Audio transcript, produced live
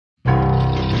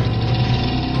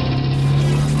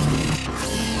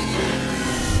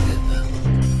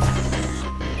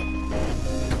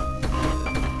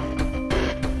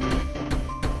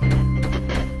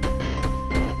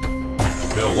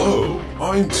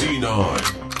Robosen T9.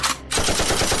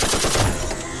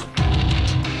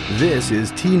 This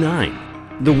is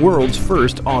T9, the world's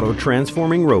first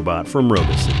auto-transforming robot from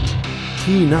Robosen.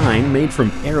 T9, made from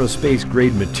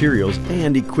aerospace-grade materials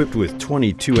and equipped with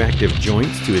 22 active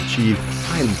joints to achieve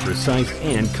highly precise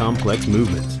and complex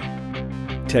movements.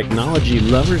 Technology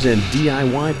lovers and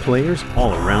DIY players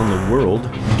all around the world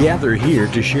gather here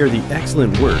to share the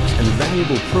excellent works and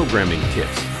valuable programming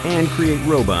tips and create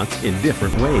robots in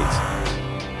different ways.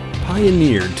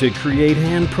 Pioneered to create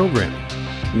hand programming,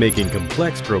 making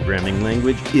complex programming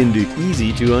language into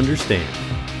easy to understand.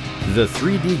 The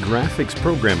 3D graphics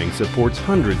programming supports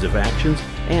hundreds of actions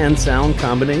and sound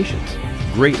combinations,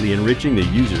 greatly enriching the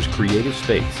user's creative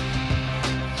space.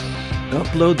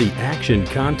 Upload the action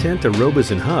content to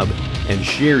Robosen Hub and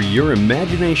share your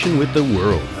imagination with the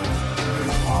world.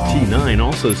 T9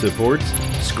 also supports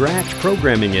Scratch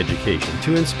programming education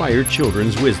to inspire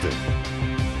children's wisdom.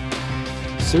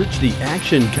 Search the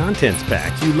action contents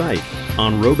packs you like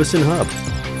on Robosen Hub.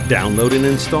 Download and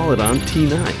install it on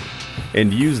T9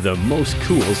 and use the most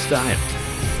cool style.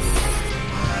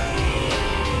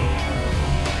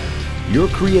 Your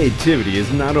creativity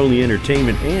is not only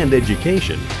entertainment and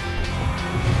education,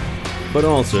 but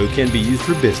also can be used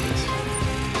for business.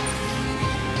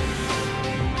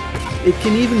 It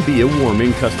can even be a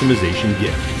warming customization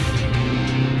gift.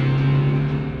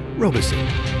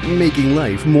 Robosen, making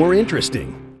life more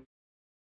interesting.